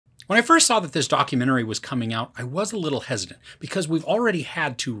When I first saw that this documentary was coming out, I was a little hesitant because we've already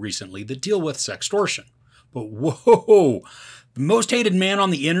had two recently that deal with sextortion. But whoa, the most hated man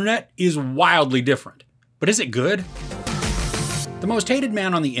on the internet is wildly different. But is it good? The Most Hated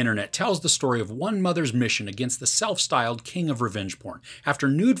Man on the Internet tells the story of one mother's mission against the self-styled king of revenge porn after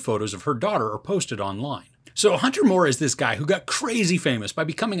nude photos of her daughter are posted online. So Hunter Moore is this guy who got crazy famous by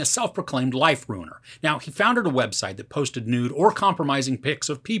becoming a self-proclaimed life ruiner. Now, he founded a website that posted nude or compromising pics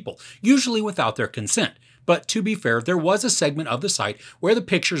of people, usually without their consent. But to be fair, there was a segment of the site where the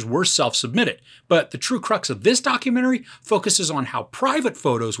pictures were self-submitted. But the true crux of this documentary focuses on how private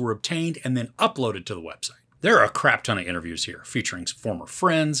photos were obtained and then uploaded to the website. There are a crap ton of interviews here, featuring former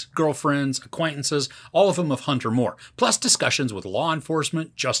friends, girlfriends, acquaintances, all of them of Hunter Moore, plus discussions with law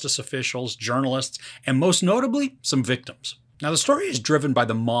enforcement, justice officials, journalists, and most notably, some victims. Now, the story is driven by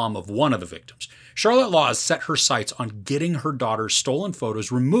the mom of one of the victims. Charlotte Law has set her sights on getting her daughter's stolen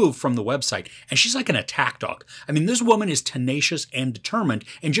photos removed from the website, and she's like an attack dog. I mean, this woman is tenacious and determined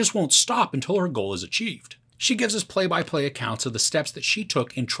and just won't stop until her goal is achieved. She gives us play-by-play accounts of the steps that she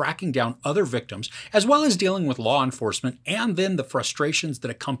took in tracking down other victims, as well as dealing with law enforcement and then the frustrations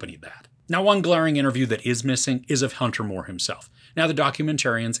that accompanied that. Now, one glaring interview that is missing is of Hunter Moore himself. Now, the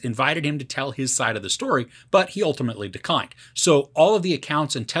documentarians invited him to tell his side of the story, but he ultimately declined. So all of the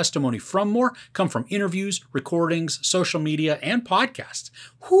accounts and testimony from Moore come from interviews, recordings, social media, and podcasts.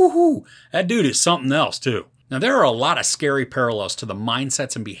 Whoo-hoo, that dude is something else too. Now, there are a lot of scary parallels to the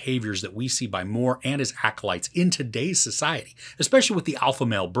mindsets and behaviors that we see by Moore and his acolytes in today's society, especially with the alpha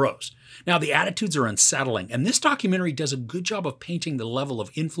male bros. Now, the attitudes are unsettling, and this documentary does a good job of painting the level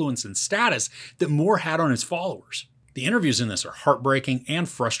of influence and status that Moore had on his followers. The interviews in this are heartbreaking and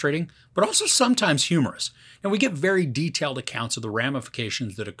frustrating, but also sometimes humorous. And we get very detailed accounts of the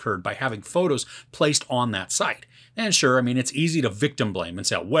ramifications that occurred by having photos placed on that site. And sure, I mean, it's easy to victim blame and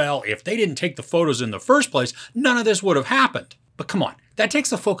say, well, if they didn't take the photos in the first place, none of this would have happened. But come on, that takes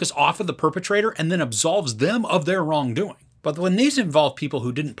the focus off of the perpetrator and then absolves them of their wrongdoing. But when these involve people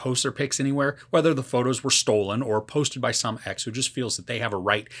who didn't post their pics anywhere, whether the photos were stolen or posted by some ex who just feels that they have a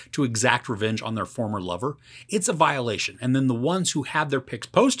right to exact revenge on their former lover, it's a violation, and then the ones who had their pics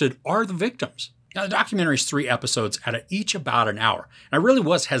posted are the victims. Now, the documentary's 3 episodes at each about an hour. And I really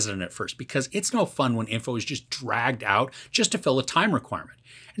was hesitant at first because it's no fun when info is just dragged out just to fill a time requirement.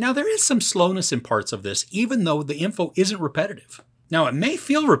 Now, there is some slowness in parts of this, even though the info isn't repetitive. Now, it may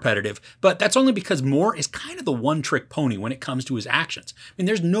feel repetitive, but that's only because Moore is kind of the one-trick pony when it comes to his actions. I mean,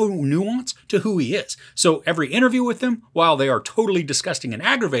 there's no nuance to who he is. So every interview with him, while they are totally disgusting and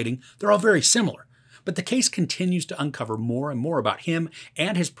aggravating, they're all very similar. But the case continues to uncover more and more about him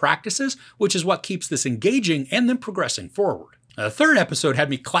and his practices, which is what keeps this engaging and then progressing forward. Now, the 3rd episode had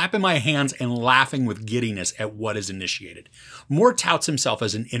me clapping my hands and laughing with giddiness at what is initiated. Moore touts himself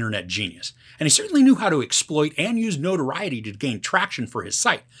as an internet genius, and he certainly knew how to exploit and use notoriety to gain traction for his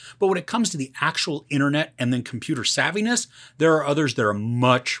site. But when it comes to the actual internet and then computer savviness, there are others that are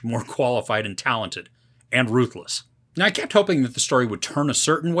much more qualified and talented, and ruthless. Now, I kept hoping that the story would turn a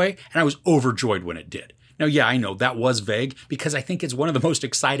certain way, and I was overjoyed when it did. Now, yeah, I know that was vague because I think it's one of the most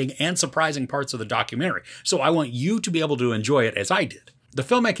exciting and surprising parts of the documentary, so I want you to be able to enjoy it as I did. The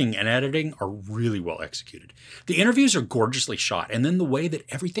filmmaking and editing are really well executed. The interviews are gorgeously shot, and then the way that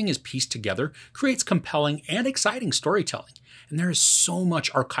everything is pieced together creates compelling and exciting storytelling. And there is so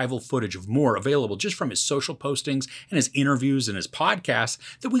much archival footage of Moore available just from his social postings and his interviews and his podcasts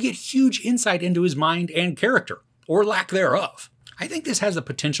that we get huge insight into his mind and character, or lack thereof. I think this has the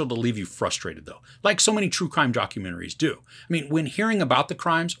potential to leave you frustrated though, like so many true crime documentaries do. I mean, when hearing about the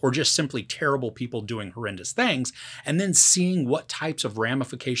crimes or just simply terrible people doing horrendous things, and then seeing what types of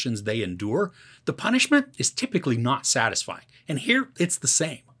ramifications they endure, the punishment is typically not satisfying. And here, it's the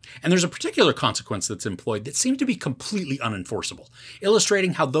same. And there's a particular consequence that's employed that seems to be completely unenforceable,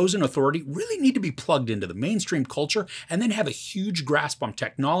 illustrating how those in authority really need to be plugged into the mainstream culture and then have a huge grasp on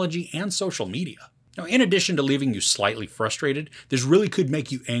technology and social media. Now, in addition to leaving you slightly frustrated, this really could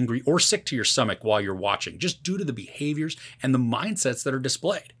make you angry or sick to your stomach while you're watching, just due to the behaviors and the mindsets that are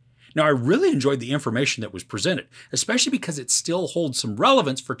displayed. Now, I really enjoyed the information that was presented, especially because it still holds some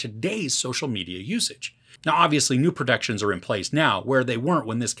relevance for today's social media usage. Now, obviously, new protections are in place now, where they weren't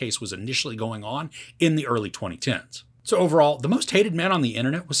when this case was initially going on in the early 2010s. So overall, The Most Hated Man on the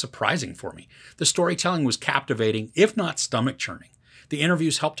Internet was surprising for me. The storytelling was captivating, if not stomach-churning. The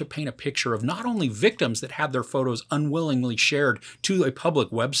interviews helped to paint a picture of not only victims that had their photos unwillingly shared to a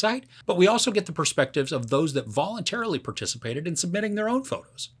public website, but we also get the perspectives of those that voluntarily participated in submitting their own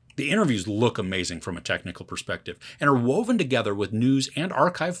photos. The interviews look amazing from a technical perspective and are woven together with news and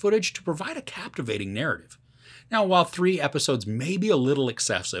archive footage to provide a captivating narrative. Now, while 3 episodes may be a little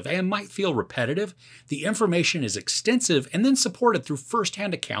excessive and might feel repetitive, the information is extensive and then supported through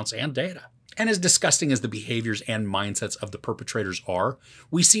first-hand accounts and data. And as disgusting as the behaviors and mindsets of the perpetrators are,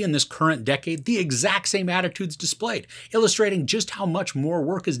 we see in this current decade the exact same attitudes displayed, illustrating just how much more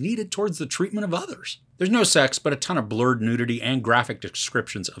work is needed towards the treatment of others. There's no sex, but a ton of blurred nudity and graphic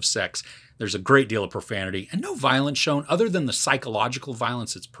descriptions of sex. There's a great deal of profanity, and no violence shown other than the psychological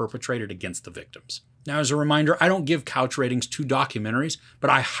violence that's perpetrated against the victims. Now, as a reminder, I don't give couch ratings to documentaries, but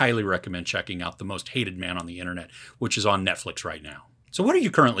I highly recommend checking out The Most Hated Man on the Internet, which is on Netflix right now. So what are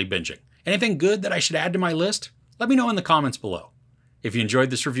you currently binging? Anything good that I should add to my list? Let me know in the comments below. If you enjoyed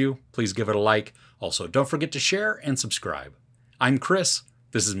this review, please give it a like. Also, don't forget to share and subscribe. I'm Chris.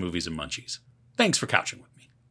 This is Movies and Munchies. Thanks for couching with me.